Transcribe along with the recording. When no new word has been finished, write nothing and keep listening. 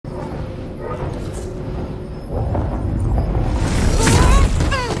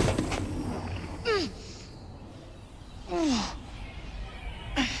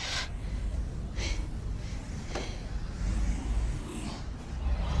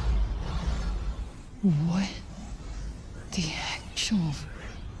What the actual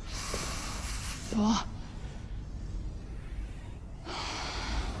fuck?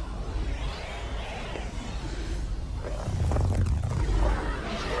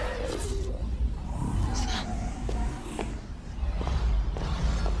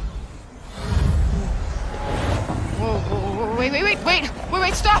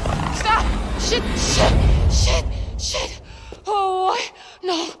 Wait, stop! Stop! Shit! Oh,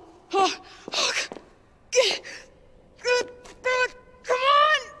 no! Come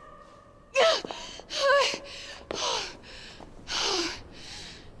on!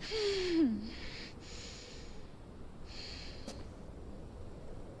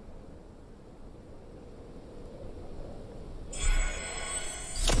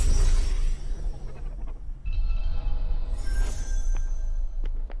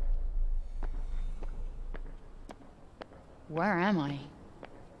 Where am I?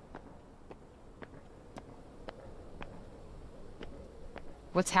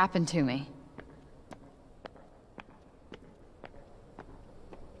 What's happened to me?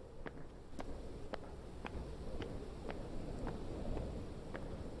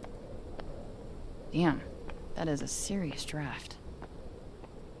 Damn, that is a serious draft.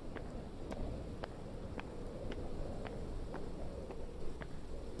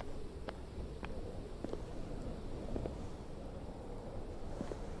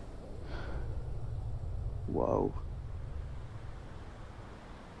 Whoa.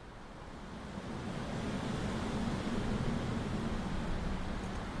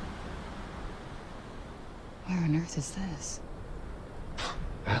 Where on earth is this?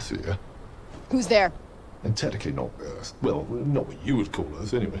 Acer? Who's there? And technically not Earth. Well, not what you would call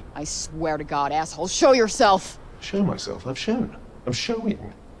Earth, anyway. I swear to God, asshole, show yourself! Show myself? I've shown. I'm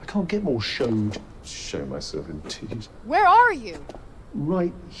showing. I can't get more showed. Show myself, indeed. Where are you?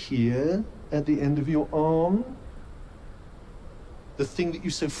 Right here, at the end of your arm. The thing that you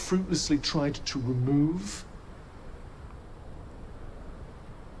so fruitlessly tried to remove.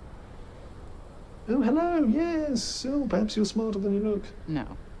 Oh, hello, yes. Oh, perhaps you're smarter than you look.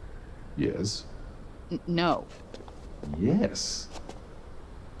 No. Yes. No. Yes.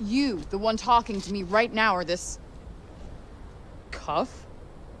 You, the one talking to me right now, are this... cuff?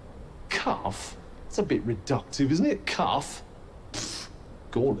 Cuff? It's a bit reductive, isn't it? Cuff? Pfft.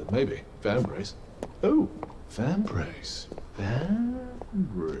 Gauntlet, maybe. Vambrace. Oh, Vambrace.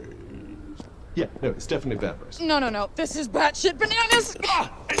 Vambrace. Yeah, no, it's definitely Vambrace. No. This is batshit bananas!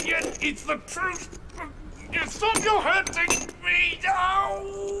 And yet it's the truth! Stop, you're hurting me!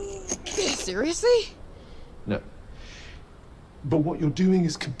 No! Seriously? No. But what you're doing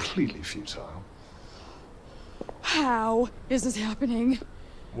is completely futile. How is this happening?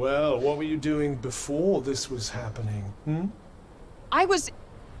 Well, what were you doing before this was happening? I was...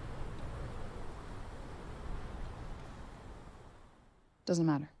 Doesn't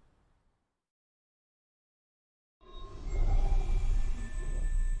matter.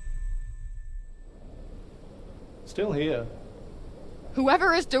 Still here.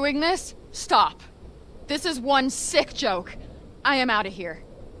 Whoever is doing this, stop. This is one sick joke. I am out of here.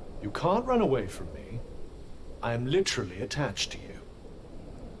 You can't run away from me. I am literally attached to you.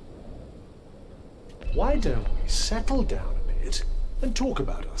 Why don't we settle down a bit and talk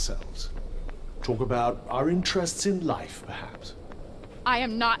about ourselves? Talk about our interests in life, perhaps. I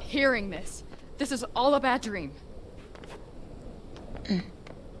am not hearing this. This is all a bad dream.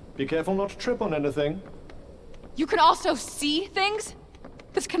 Be careful not to trip on anything. You can also see things?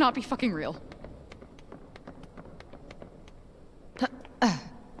 This cannot be fucking real.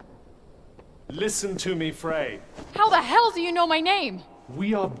 Listen to me, Frey. How the hell do you know my name?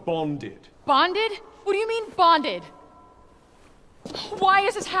 We are bonded. Bonded? What do you mean, bonded? Why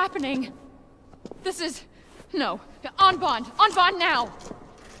is this happening? This is... no. On bond now!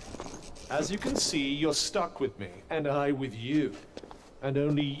 As you can see, you're stuck with me, and I with you. And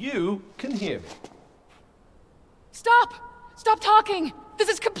only you can hear me. Stop! Stop talking! This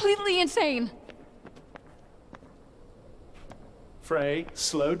is completely insane! Frey,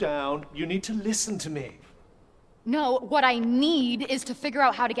 slow down. You need to listen to me. No, what I need is to figure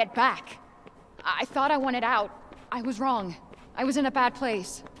out how to get back. I thought I wanted out. I was wrong. I was in a bad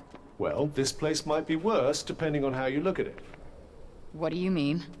place. Well, this place might be worse, depending on how you look at it. What do you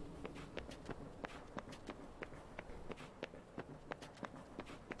mean?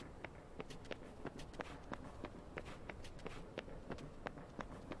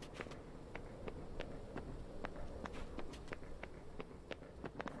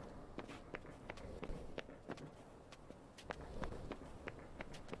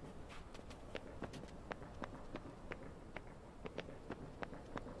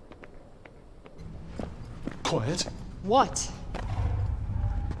 Quiet. What?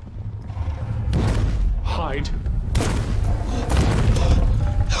 Hide.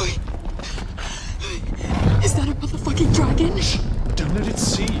 Is that a motherfucking dragon? Don't let it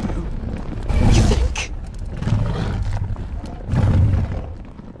see you. You think?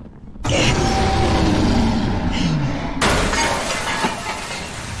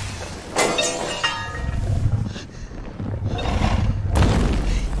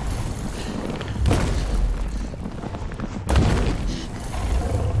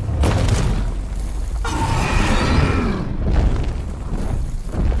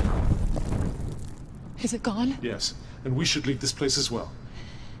 Is it gone? Yes, and we should leave this place as well.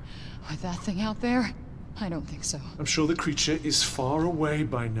 With that thing out there? I don't think so. I'm sure the creature is far away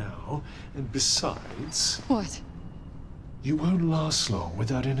by now, and besides, What? you won't last long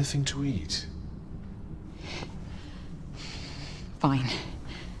without anything to eat. Fine.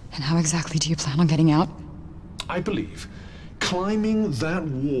 And how exactly do you plan on getting out? I believe climbing that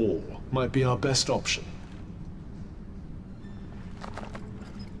wall might be our best option.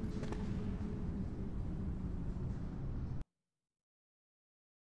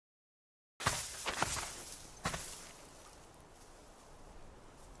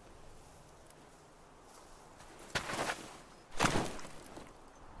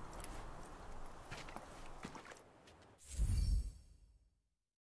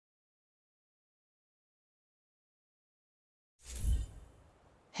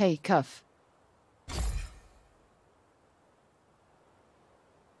 Hey, Cuff.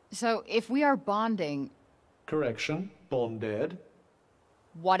 So, if we are bonding, Correction, bonded.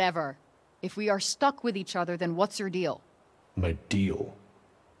 whatever. If we are stuck with each other, then what's your deal? My deal.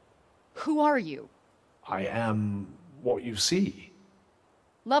 Who are you? I am what you see.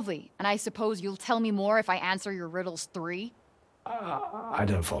 Lovely. And I suppose you'll tell me more if I answer your riddles 3? I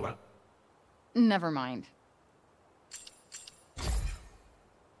don't follow. Never mind.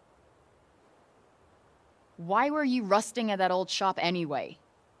 Why were you rusting at that old shop anyway?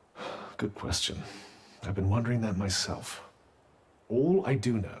 Good question. I've been wondering that myself. All I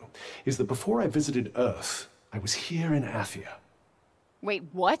do know is that before I visited Earth, I was here in Athia. Wait,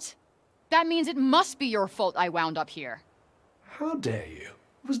 what? That means it must be your fault I wound up here. How dare you?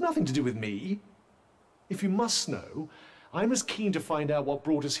 It was nothing to do with me. If you must know, I'm as keen to find out what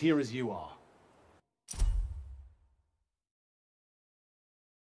brought us here as you are.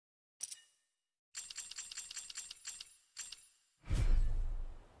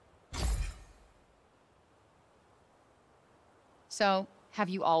 So, have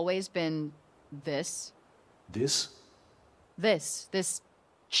you always been this? This, This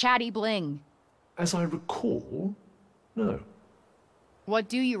chatty bling? as I recall, no. What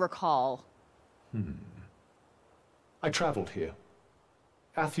do you recall? I traveled here.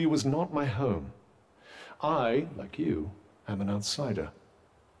 Athia was not my home. I, like you, am an outsider.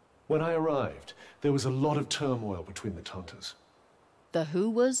 When I arrived, there was a lot of turmoil between the Tantas. The who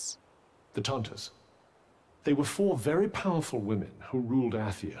was? The Tantas. They were 4 very powerful women who ruled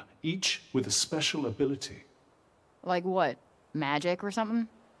Athia, each with a special ability. Like what? Magic or something?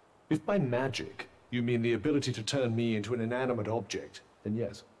 If by magic you mean the ability to turn me into an inanimate object, then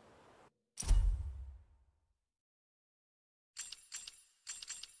yes.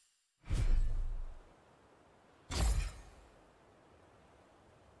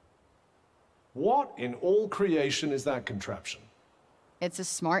 What in all creation is that contraption? It's a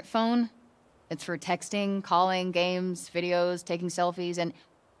smartphone. It's for texting, calling, games, videos, taking selfies, and...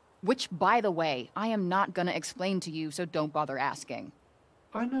 Which, by the way, I am not gonna explain to you, so don't bother asking.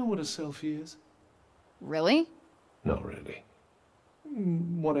 I know what a selfie is. Really? Not really.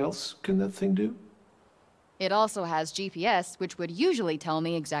 What else can that thing do? It also has GPS, which would usually tell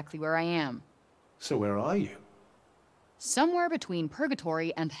me exactly where I am. So where are you? Somewhere between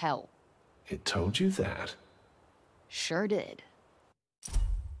purgatory and hell. It told you that. Sure did.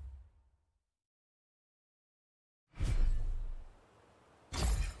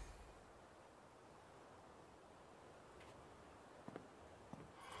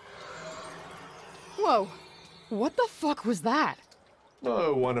 Whoa. What the fuck was that?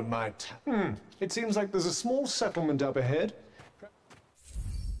 Oh, one of my... It seems like there's a small settlement up ahead.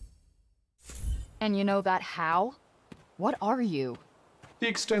 And you know that how? What are you? The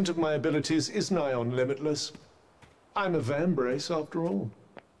extent of my abilities is nigh on limitless. I'm a vambrace, after all.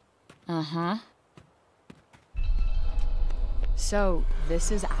 Uh-huh. So,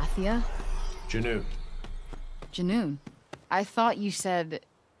 this is Athia? Janu. Janoon. I thought you said...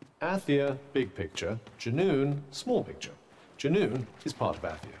 Athia, big picture. Janoon, small picture. Janoon is part of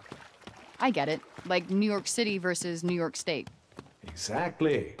Athia. I get it. Like New York City versus New York State.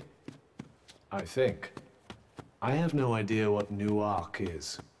 Exactly. I think. I have no idea what Newark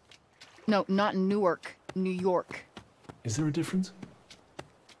is. No, not Newark. New York. Is there a difference?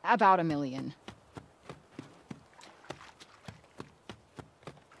 About 1 million.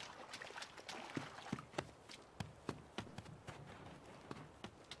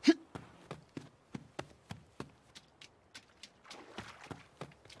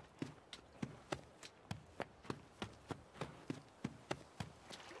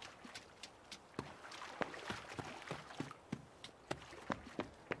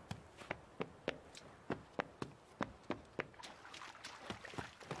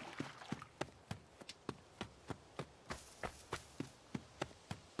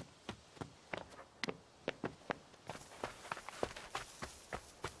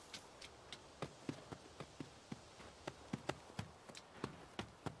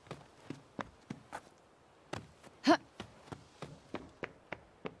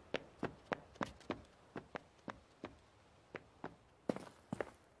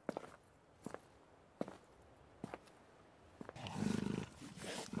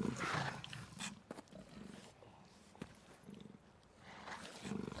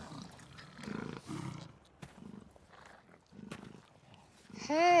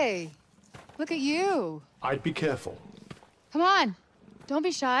 Hey, look at you. I'd be careful. Come on, don't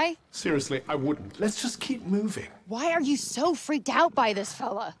be shy. Seriously, I wouldn't. Let's just keep moving. Why are you so freaked out by this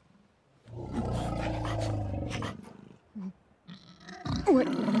fella?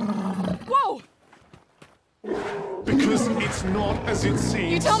 Whoa! Because it's not as it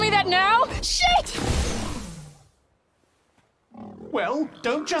seems. You tell me that now? Shit! Well,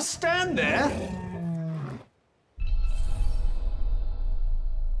 don't just stand there.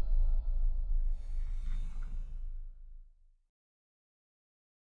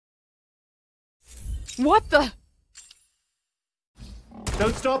 What the?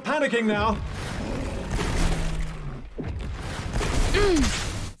 Don't start panicking now.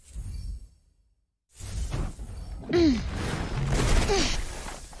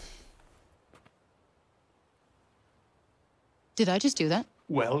 Did I just do that?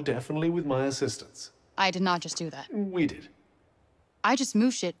 Well, definitely with my assistance. I did not just do that. We did. I just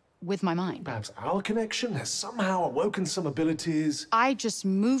moved shit with my mind. Perhaps our connection has somehow awoken some abilities. I just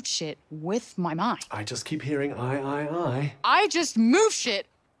moved shit with my mind. I just keep hearing I. I just move shit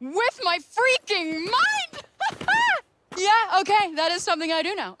with my freaking mind! Yeah, okay, that is something I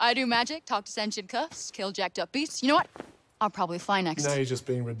do now. I do magic, talk to sentient cuffs, kill jacked up beasts. You know what? I'll probably fly next. Now you're just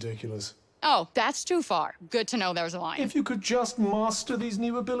being ridiculous. Oh, that's too far. Good to know there's a line. If you could just master these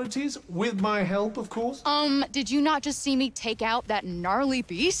new abilities, with my help, of course. Did you not just see me take out that gnarly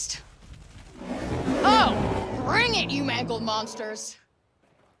beast? Oh, bring it, you mangled monsters.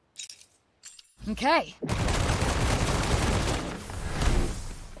 Okay.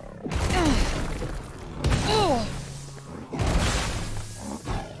 Oh.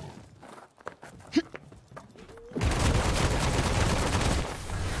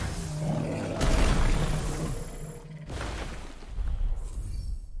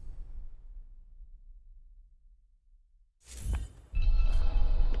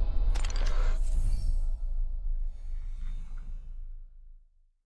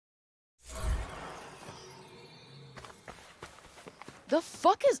 The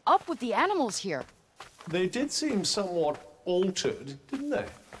fuck is up with the animals here? They did seem somewhat altered, didn't they?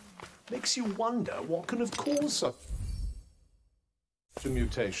 Makes you wonder what can have caused such a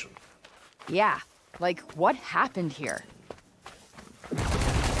mutation. Yeah, like what happened here?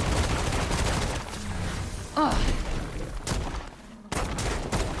 Ugh.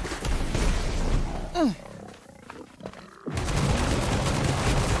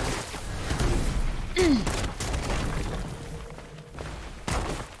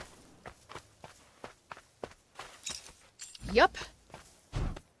 Yup.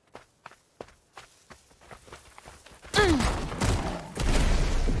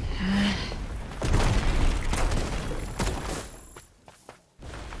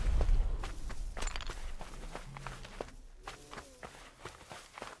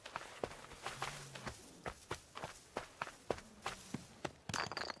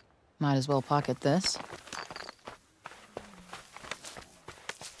 Might as well pocket this.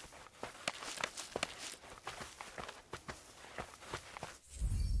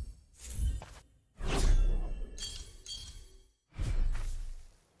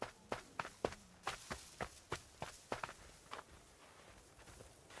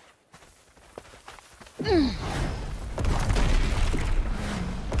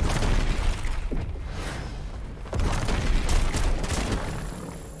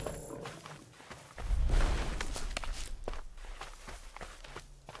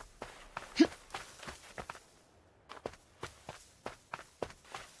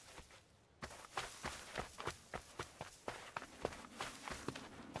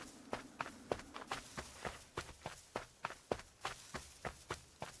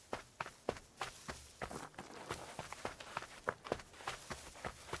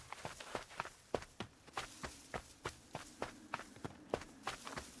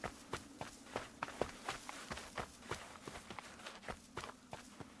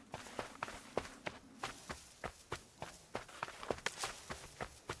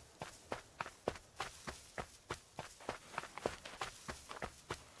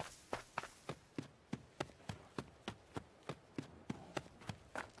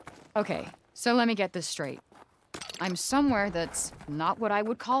 Okay, so let me get this straight. I'm somewhere that's not what I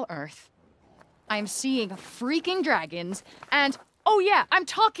would call Earth. I'm seeing freaking dragons, and oh yeah, I'm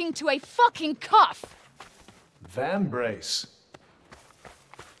talking to a fucking cuff! Vambrace.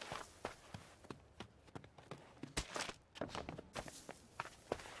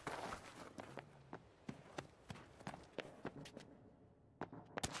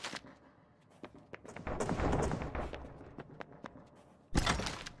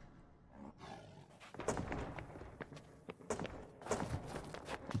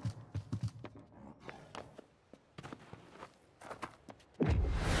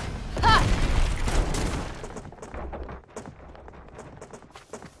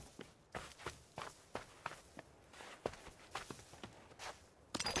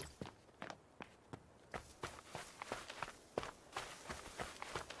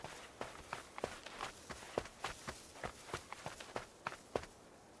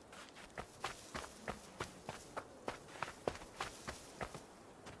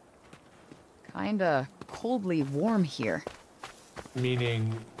 Kinda coldly warm here.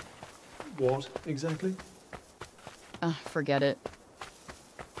 Meaning what exactly? Forget it.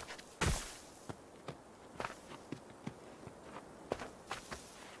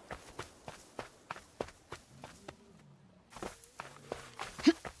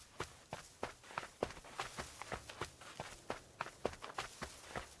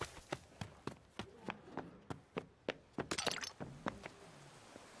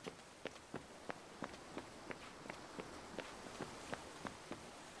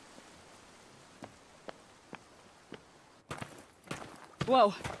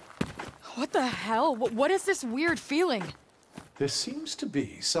 Whoa. What the hell? What is this weird feeling? There seems to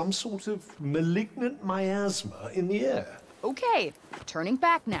be some sort of malignant miasma in the air. Okay, turning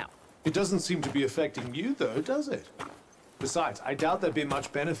back now. It doesn't seem to be affecting you, though, does it? Besides, I doubt there'd be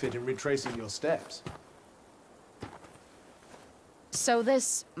much benefit in retracing your steps. So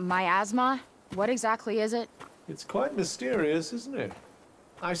this miasma, what exactly is it? It's quite mysterious, isn't it?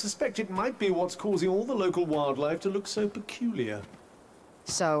 I suspect it might be what's causing all the local wildlife to look so peculiar.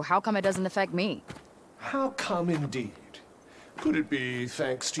 So how come it doesn't affect me? How come indeed? Could it be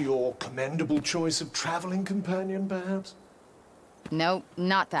thanks to your commendable choice of traveling companion, perhaps? No,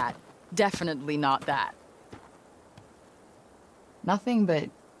 not that. Definitely not that. Nothing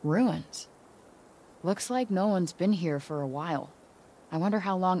but ruins. Looks like no one's been here for a while. I wonder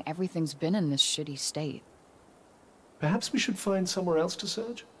how long everything's been in this shitty state. Perhaps we should find somewhere else to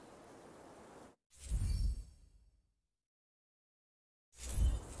search?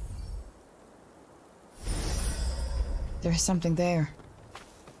 There's something there.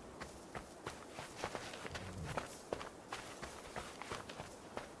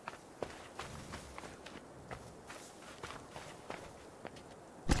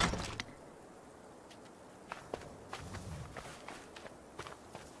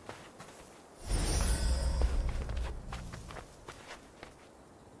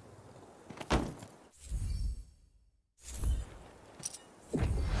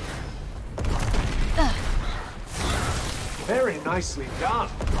 Very nicely done.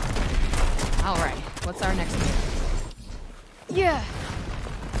 All right, what's our next move? Yeah.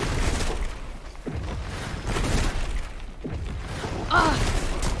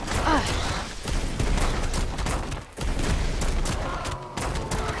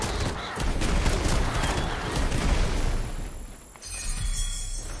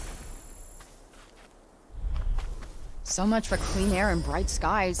 So much for clean air and bright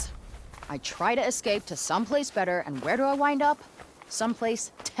skies. I try to escape to someplace better, and where do I wind up?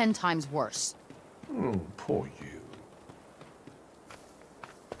 Someplace 10 times worse. Poor you.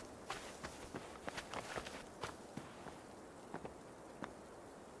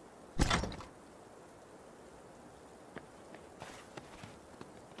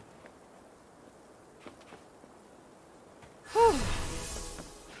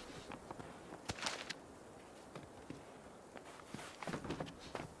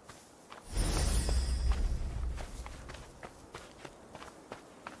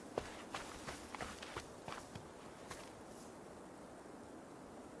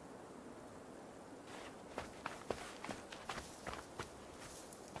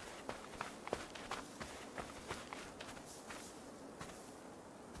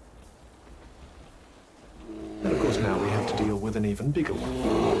 And of course now we have to deal with an even bigger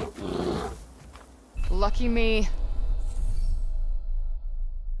one. Lucky me.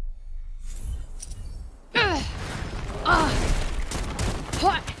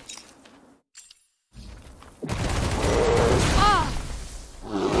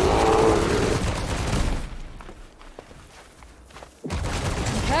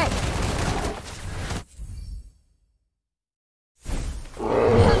 Okay,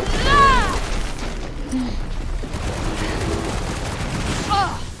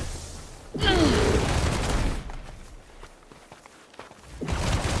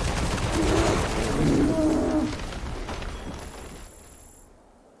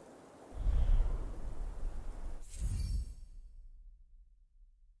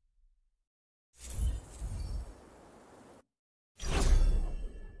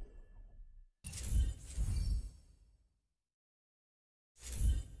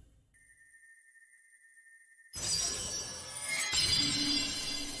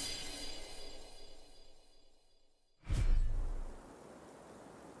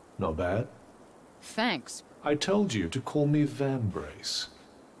 Not bad. Thanks. I told you to call me Vambrace.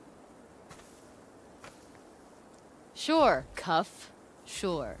 Sure, Cuff.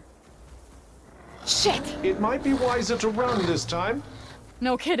 Sure. Shit! It might be wiser to run this time.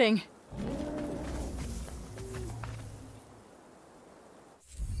 No kidding.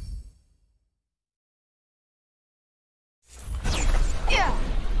 Yeah.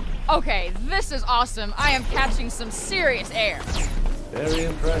 Okay, this is awesome. I am catching some serious air. Very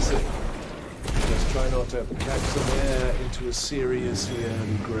impressive. Just try not to catch some air into a seriously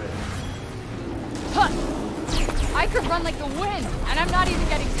early grave. Huh. I could run like the wind, and I'm not even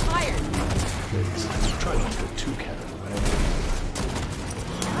getting tired. Please, try not to get too carried away.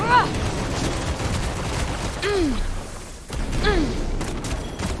 Ah.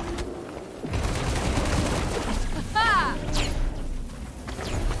 Ha.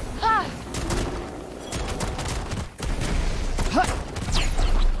 Ha.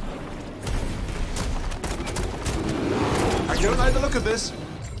 I don't like the look of this.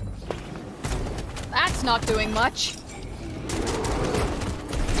 That's not doing much.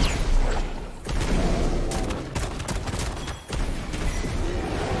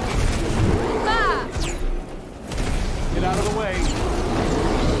 Ah! Get out of the way.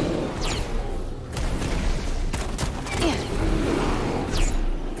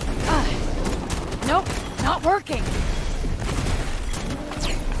 Nope, not working.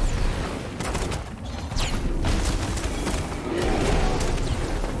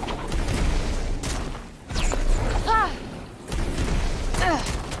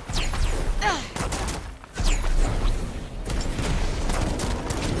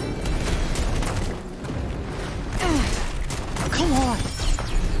 Come on.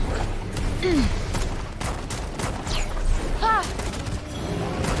 Ha.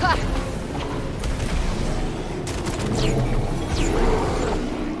 Ha.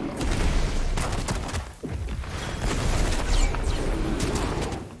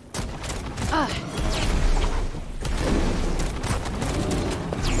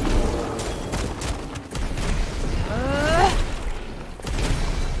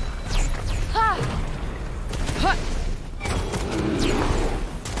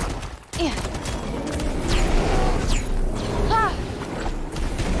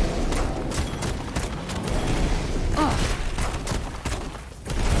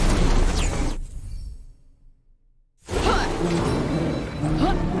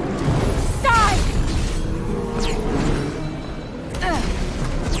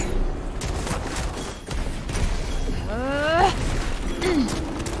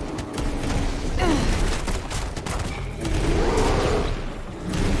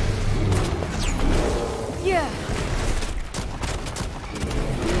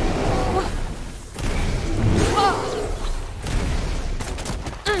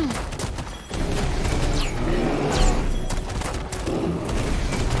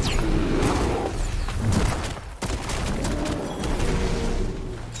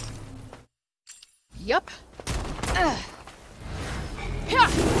 Yup. Yeah.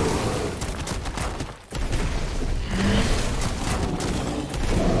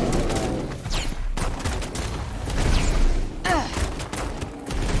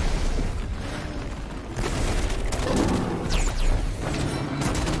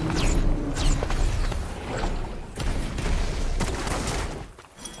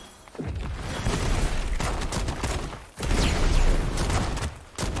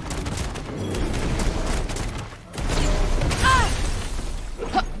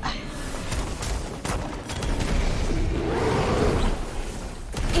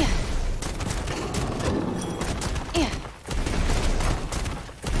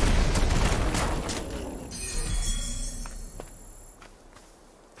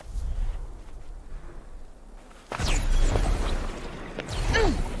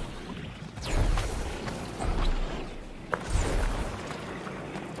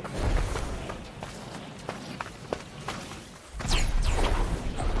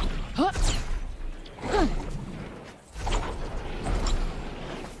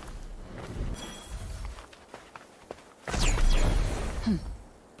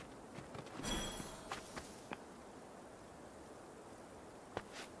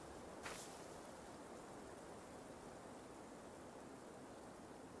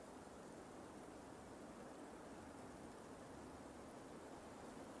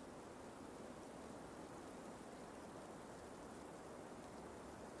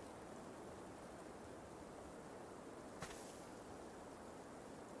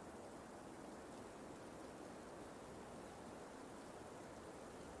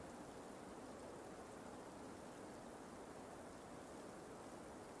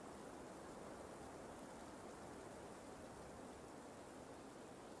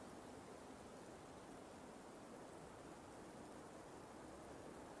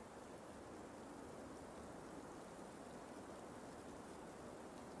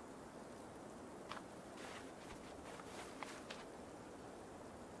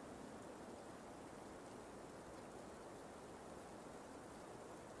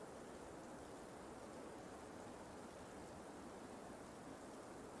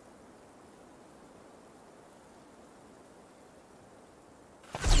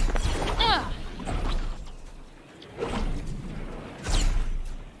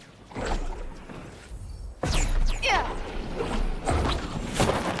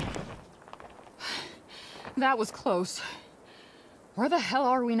 That was close. Where the hell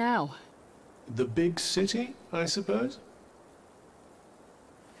are we now? The big city, I suppose?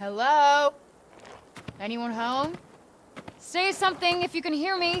 Hello? Anyone home? Say something if you can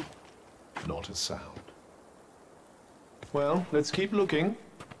hear me. Not a sound. Well, let's keep looking.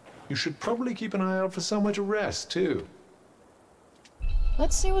 You should probably keep an eye out for somewhere to rest, too.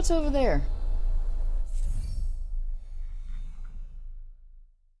 Let's see what's over there.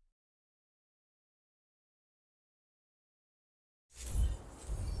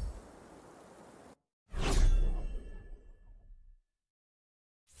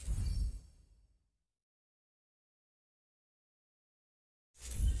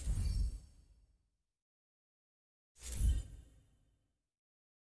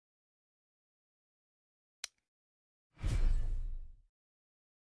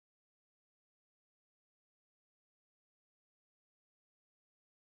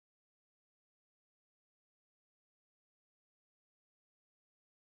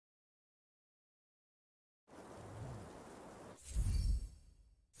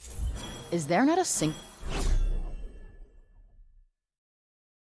 Is there not a sink?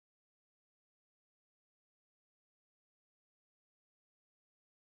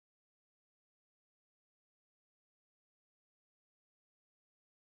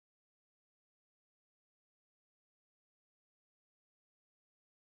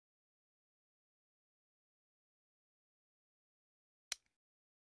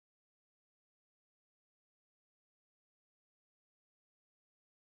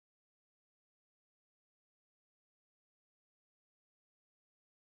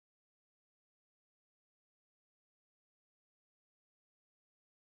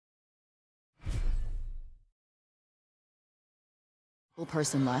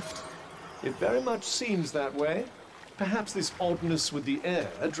 Person left. It very much seems that way. Perhaps this oddness with the air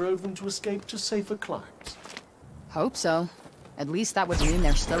drove them to escape to safer climes. Hope so. At least that would mean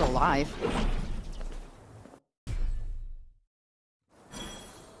they're still alive.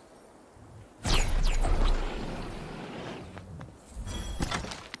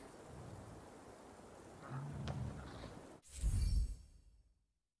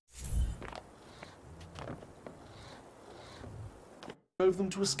 Drove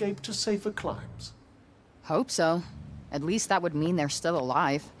them to escape to safer climes. Hope so. At least that would mean they're still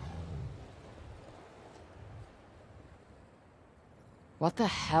alive. What the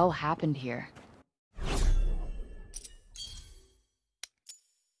hell happened here?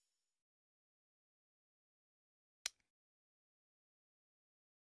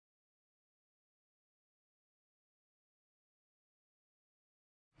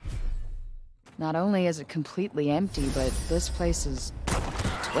 Not only is it completely empty, but this place is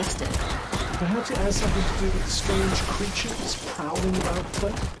twisted. Perhaps it has something to do with the strange creatures prowling about the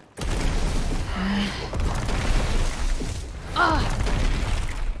place?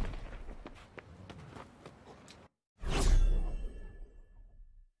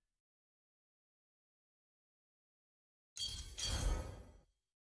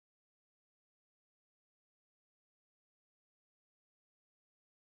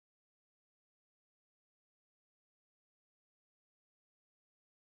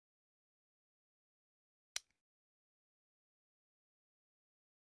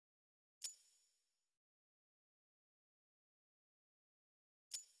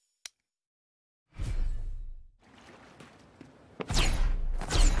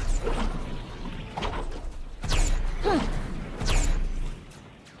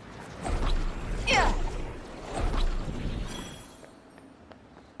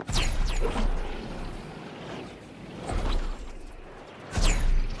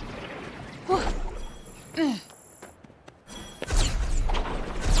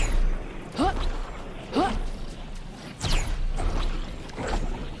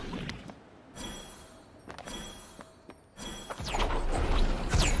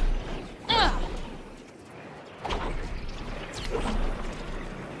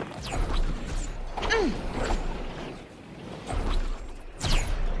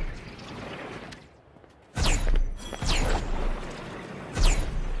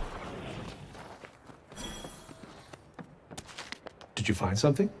 Did you find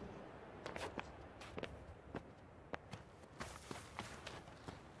something?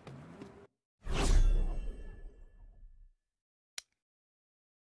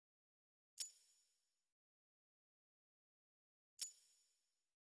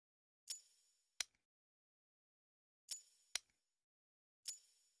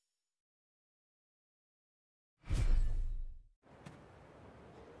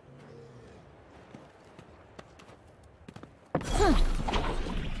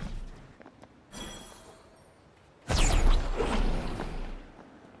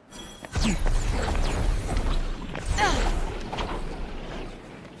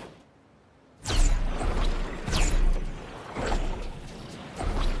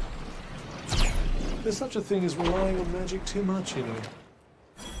 There's such a thing as relying on magic too much, you know.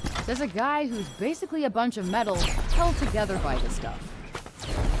 There's a guy who's basically a bunch of metal held together by this stuff.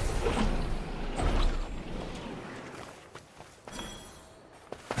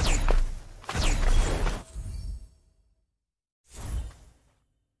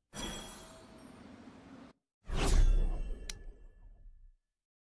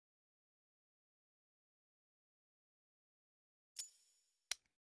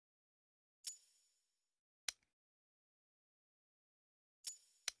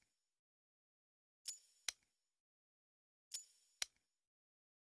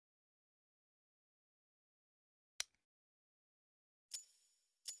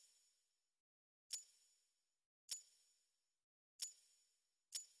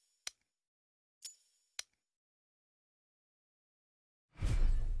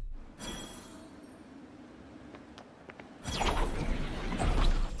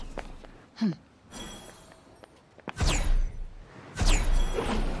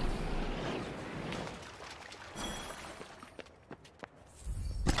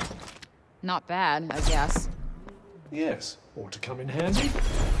 Not bad, I guess. Yes, ought to come in handy.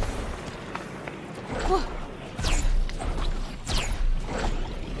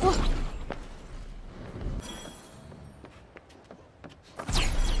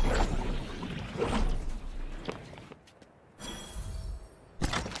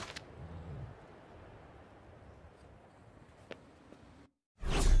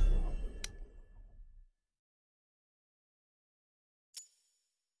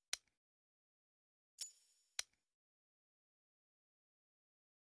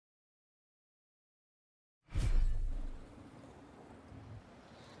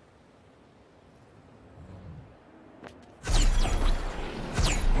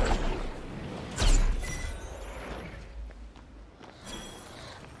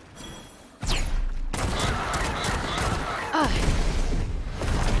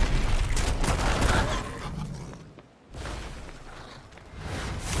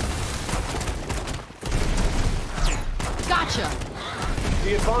 Gotcha!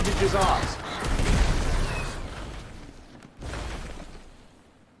 The advantage is ours.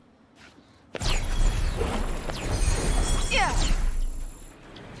 Yeah!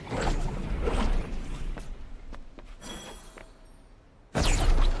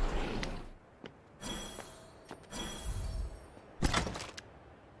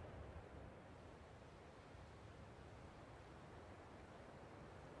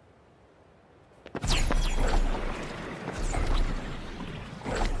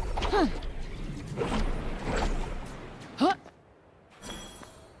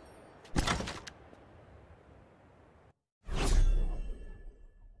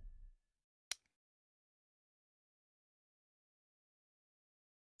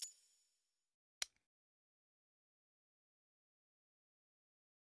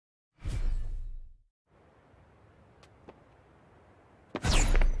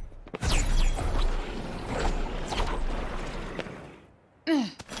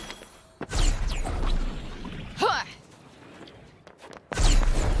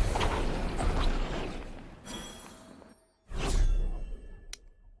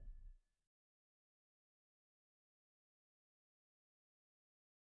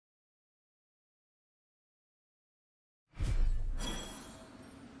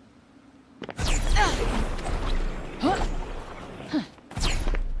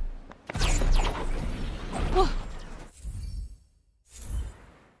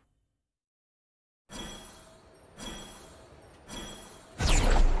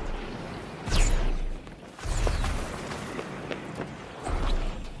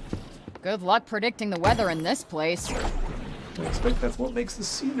 Good luck predicting the weather in this place. I expect that's what makes the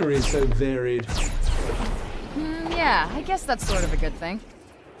scenery so varied. Yeah, I guess that's sort of a good thing.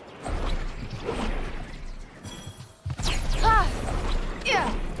 Ah!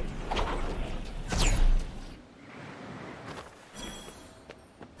 Yeah!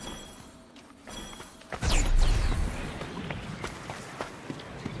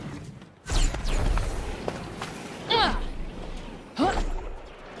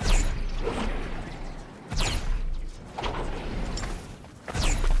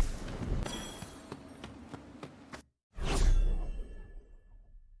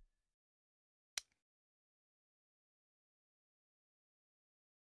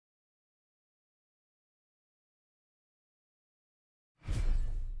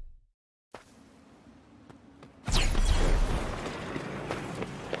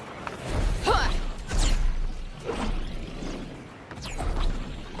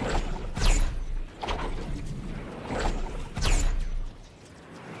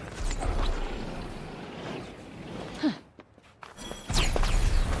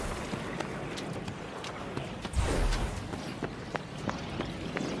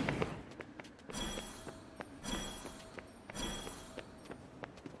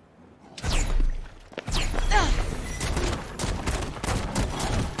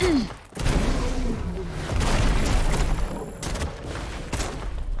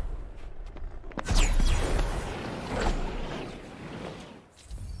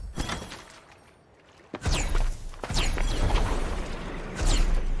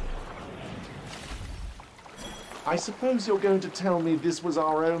 I suppose you're going to tell me this was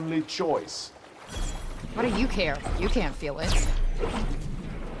our only choice. What do you care? You can't feel it.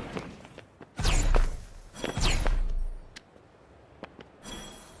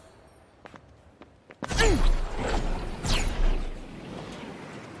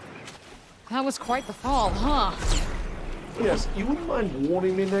 That was quite the fall, huh? Yes, you wouldn't mind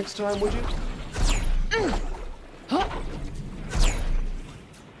warning me next time, would you?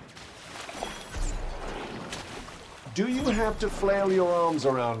 Do you have to flail your arms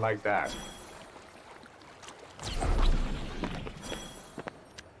around like that?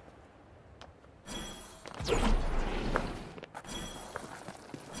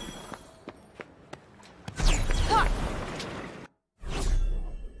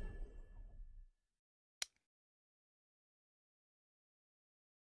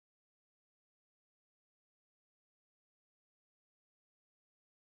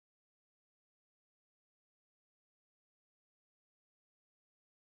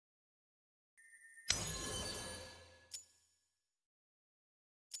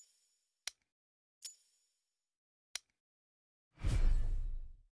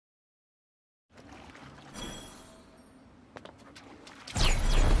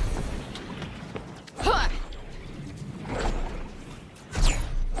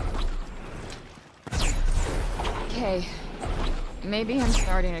 Okay. Maybe I'm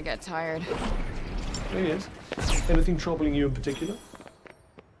starting to get tired. Oh, yes. Anything troubling you in particular?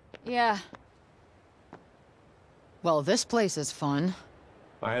 Yeah. Well, this place is fun.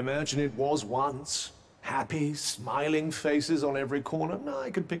 I imagine it was once. Happy, smiling faces on every corner. No, I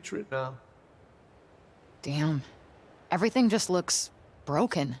can picture it now. Damn. Everything just looks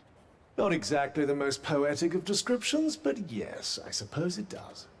broken. Not exactly the most poetic of descriptions, but yes, I suppose it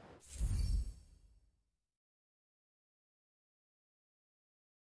does.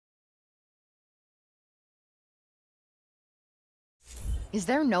 Is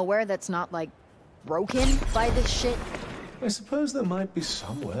there nowhere that's not, like, broken by this shit? I suppose there might be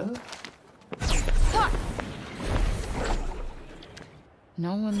somewhere.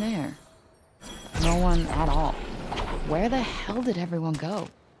 No one there. No one at all. Where the hell did everyone go?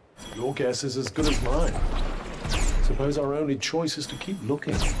 Your guess is as good as mine. Suppose our only choice is to keep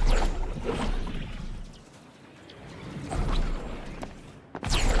looking.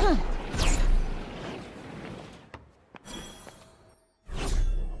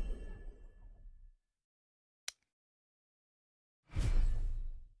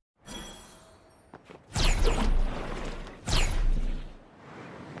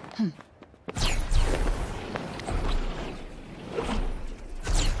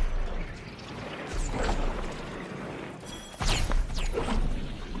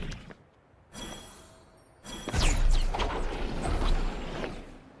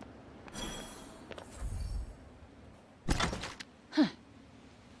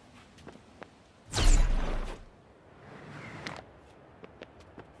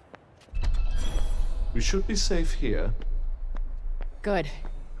 We should be safe here. Good.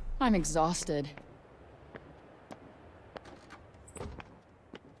 I'm exhausted.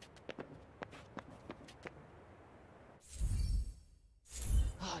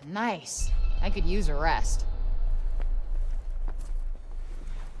 Oh, nice. I could use a rest.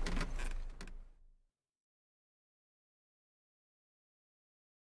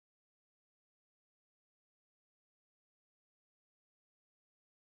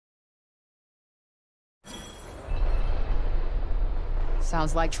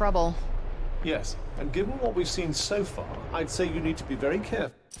 Sounds like trouble. Yes, and given what we've seen so far, I'd say you need to be very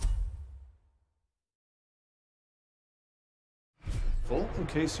careful in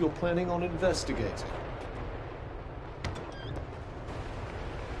case you're planning on investigating.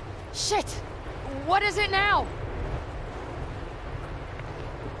 Shit! What is it now?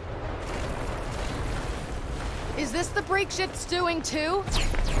 Is this the break shit's doing too?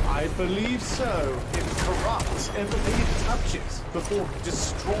 I believe so. It corrupts everything it touches before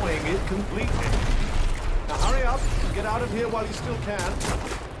destroying it completely. Now hurry up and get out of here while you still can.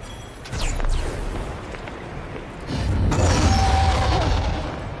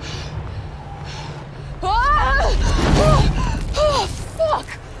 Oh, fuck!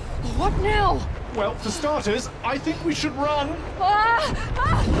 What now? Well, for starters, I think we should run.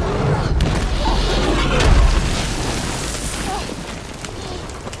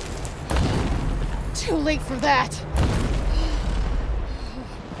 Too late for that.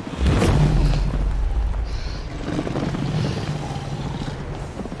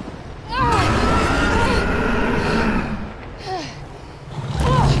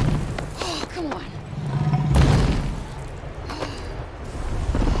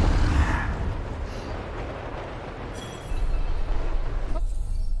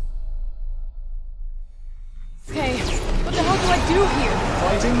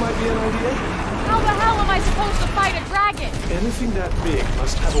 fighting might be an idea. How the hell am I supposed to fight a dragon? Anything that big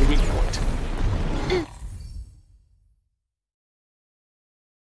must have a weak point.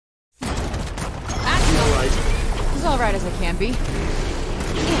 That's All right. as alright as it can be.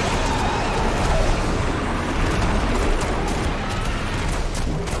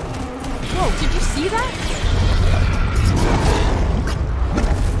 Whoa, did you see that?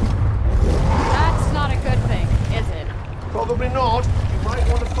 That's not a good thing, is it? Probably not. You might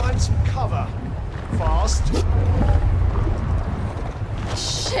want to find some cover. Fast.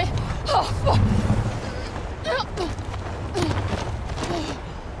 Shit! Oh, fuck!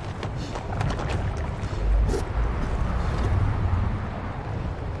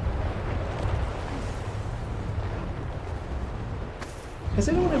 Has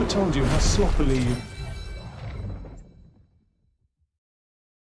anyone ever told you how sloppily you...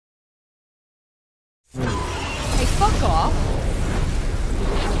 Hey, fuck off!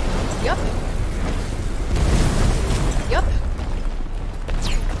 Yup. Yup.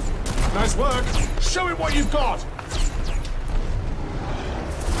 Nice work! Show him what you've got!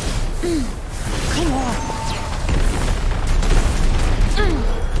 Come on.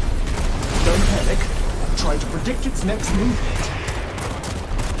 Don't panic. Try to predict its next movement.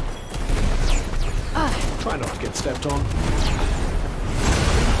 Try not to get stepped on.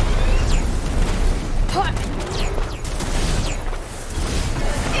 Hut.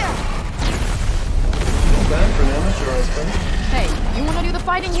 Not bad for an amateur, I suppose. Hey, you wanna do the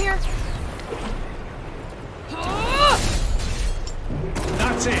fighting here?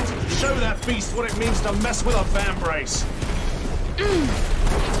 That's it! Show that beast what it means to mess with a fan brace!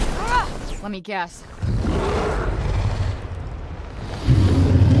 Let me guess.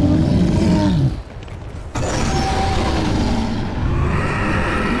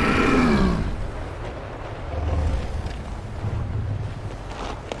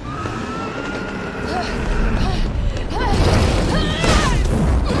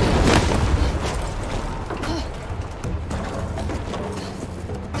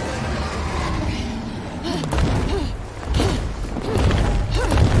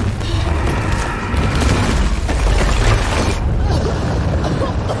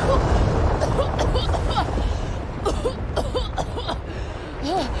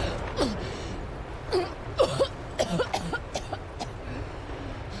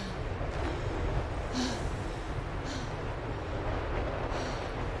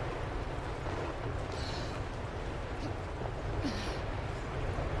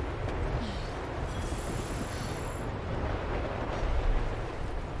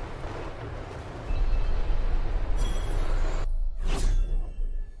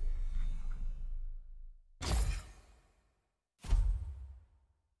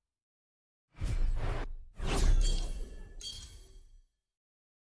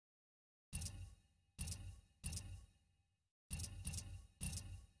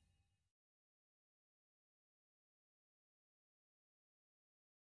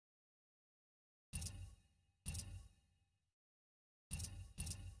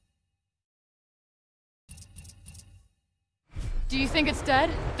 Do you think it's dead,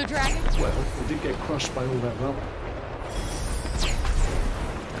 the dragon? Well, it did get crushed by all that rubble.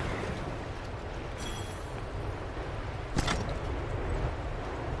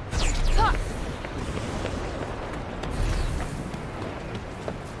 Ha!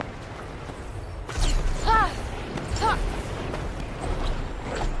 Ha! Ha!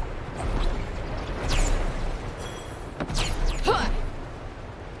 Ha!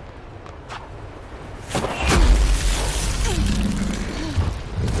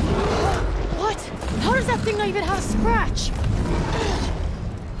 What? How does that thing not even have a scratch?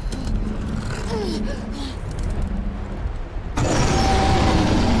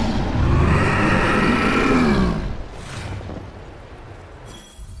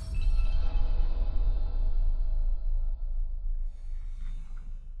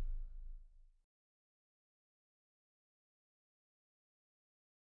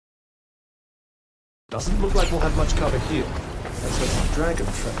 Doesn't look like we'll have much cover here. Let's hope our dragon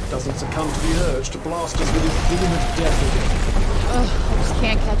friend doesn't succumb to the urge to blast us with his beam of death again. Ugh, I just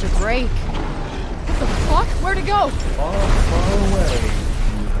can't catch a break. What the fuck? Where'd it go? Far, far away,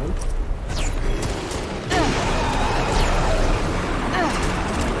 you hope.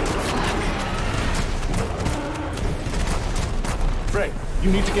 Frey, you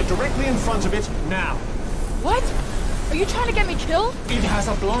need to get directly in front of it now. What? Are you trying to get me killed? It has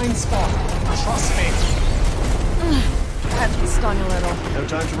a blind spot. Trust me. That stung a little. No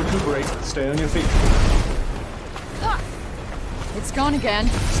time to recuperate. Stay on your feet. Ha! It's gone again.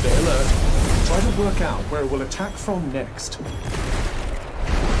 Stay alert. Try to work out where it will attack from next.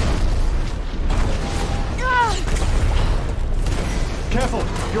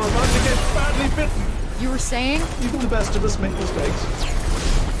 You're about to get badly bitten. You were saying? Even the best of us make mistakes.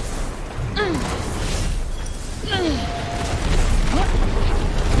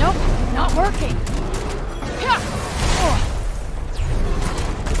 Nope, not working. Yeah. Oh.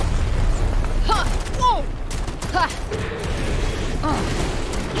 Ha. Whoa. Ha.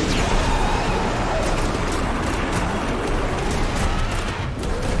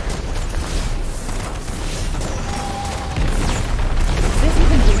 Is this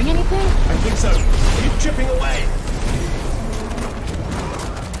even doing anything? I think so. Keep chipping away.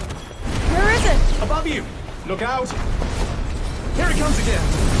 Where is it? Above you. Look out. Here it comes again.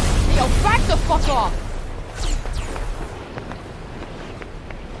 Yo, back the fuck off!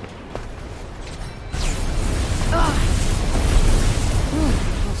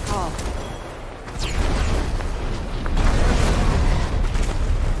 Close call.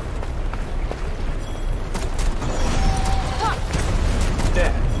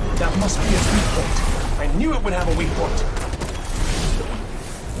 There. That must be its weak point. I knew it would have a weak point.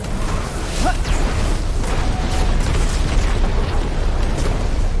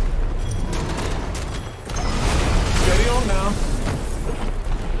 Steady on now.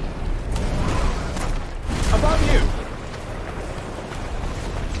 Above you.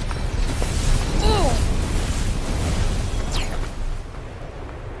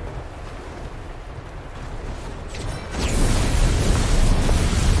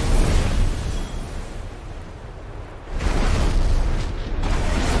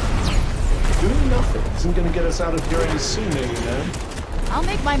 Doing nothing isn't going to get us out of here any sooner, you know. I'll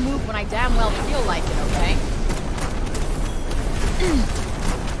make my move when I damn well feel like it, okay?